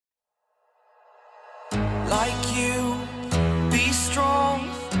like you, be strong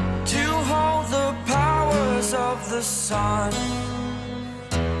to hold the powers of the sun.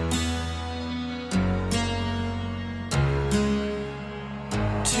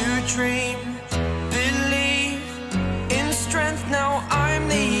 To dream, believe in strength. Now I'm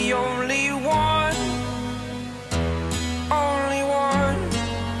the only one, only one.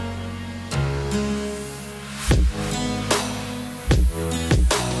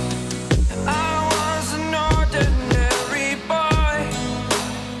 I was an ordinary boy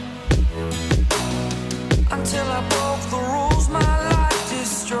until I broke the rules. My life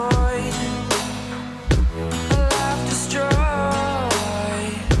destroyed, a life destroyed.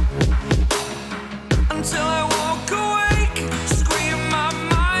 Until I walk awake, scream my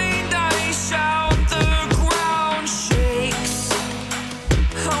mind, I shout, the ground shakes.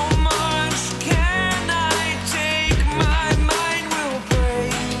 How much can I take? My mind will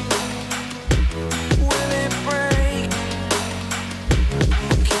break. Will it break?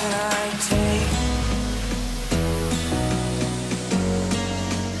 What can I take?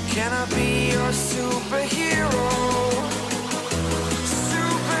 Can I be your superhero?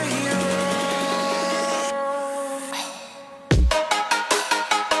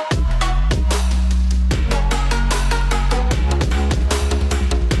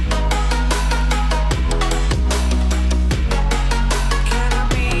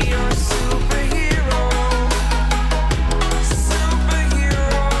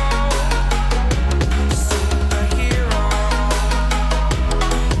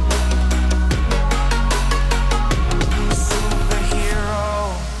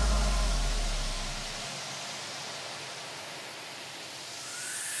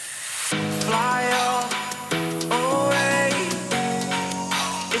 Fly away.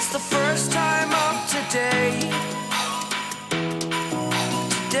 It's the first time of today.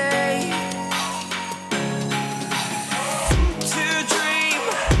 Today. To dream,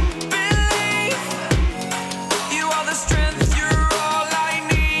 believe. You are the strength, you're all I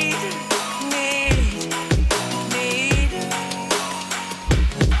need. Need.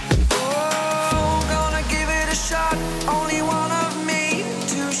 Oh, gonna give it a shot. Only one of me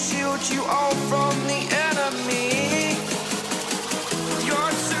to shield you all from the enemy. You're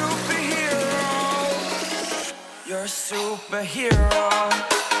a superhero. You're a superhero.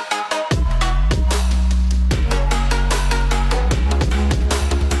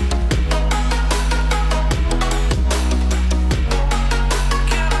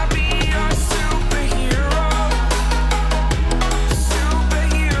 Can I be your superhero?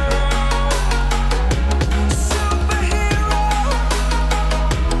 Superhero. Superhero.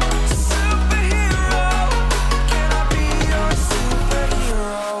 Superhero. Can I be your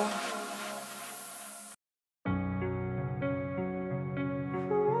superhero?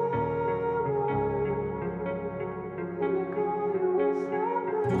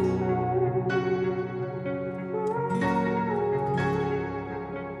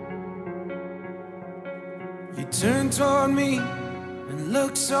 You turned toward me and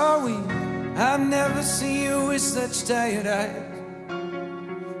looked so weak. I've never seen you with such tired eyes.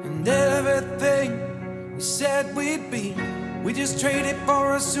 And everything we said we'd be, we just traded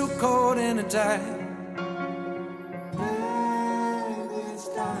for a suit coat and a tie.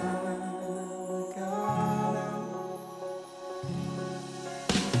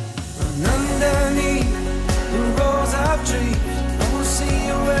 And underneath the rows of trees, I will see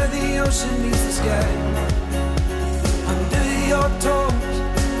you where the ocean meets the sky. Under your toes,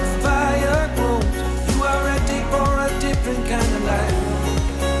 the fire grows. You are ready for a different kind of life.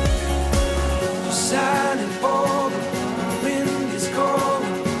 You're shining bold, the wind is cold.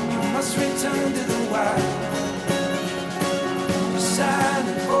 You must return to the wild. You're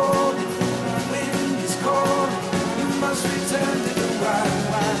shining bold, the wind is cold. You must return to the wild.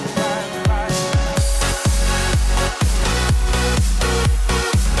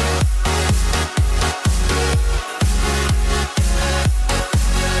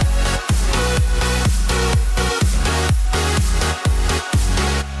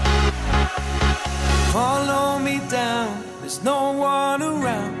 Follow me down, there's no one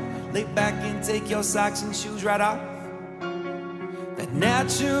around. Lay back and take your socks and shoes right off. That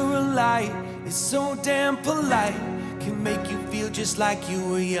natural light is so damn polite, can make you feel just like you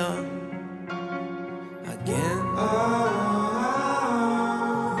were young again.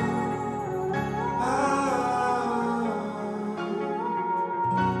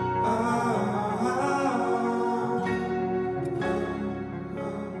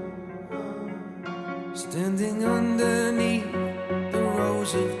 Standing underneath the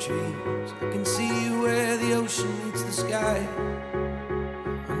rows of trees, I can see where the ocean meets the sky.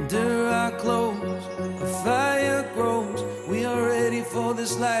 Under our clothes, a know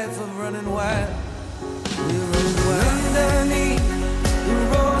this life of running wild. We're running wild. Underneath the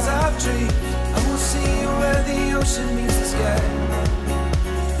rows of trees, I will see you where the ocean meets the sky.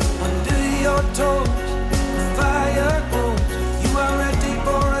 Under your toes, the fire grows. You are ready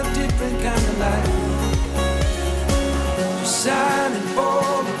for a different kind of life. You're shining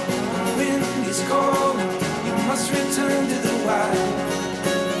bold, the wind is cold. You must return to the wild.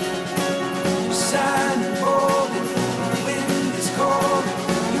 You're shining bold, the wind is cold.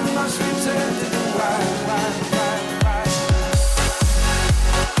 You must return to the wild, wild, wild, wild.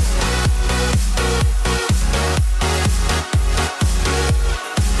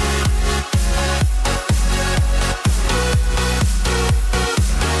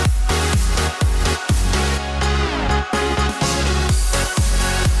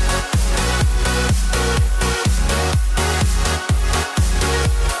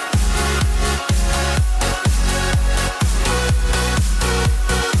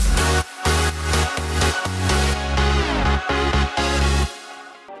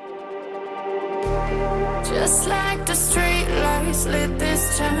 Just like the street lights lit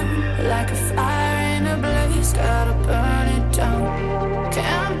this town, like a fire in a blaze, gotta burn it down.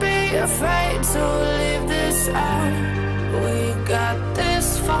 Can't be afraid to leave this out. We got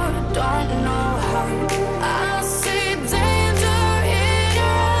this far, don't know how. I see danger in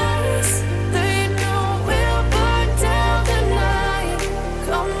your eyes. They know we'll burn down the night.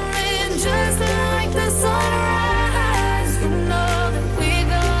 Coming just like the sunrise. You know that we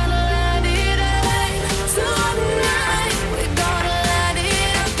gonna let it rain. Tonight, we gonna let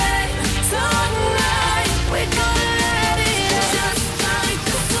it rain. Tonight, we gonna let it rain. Just like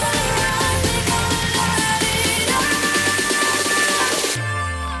the sunrise, we gonna let it rain.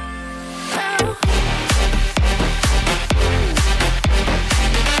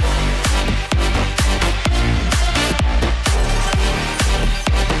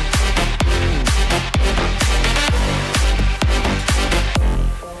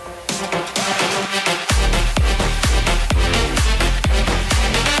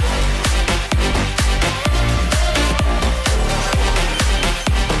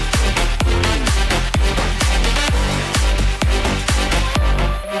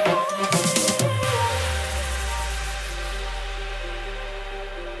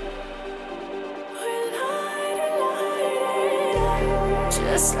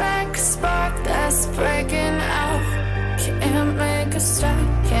 Just like a spark that's breaking out. Can't make a stop,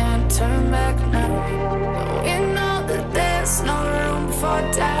 can't turn back now. We know that there's no room for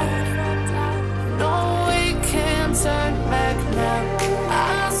doubt.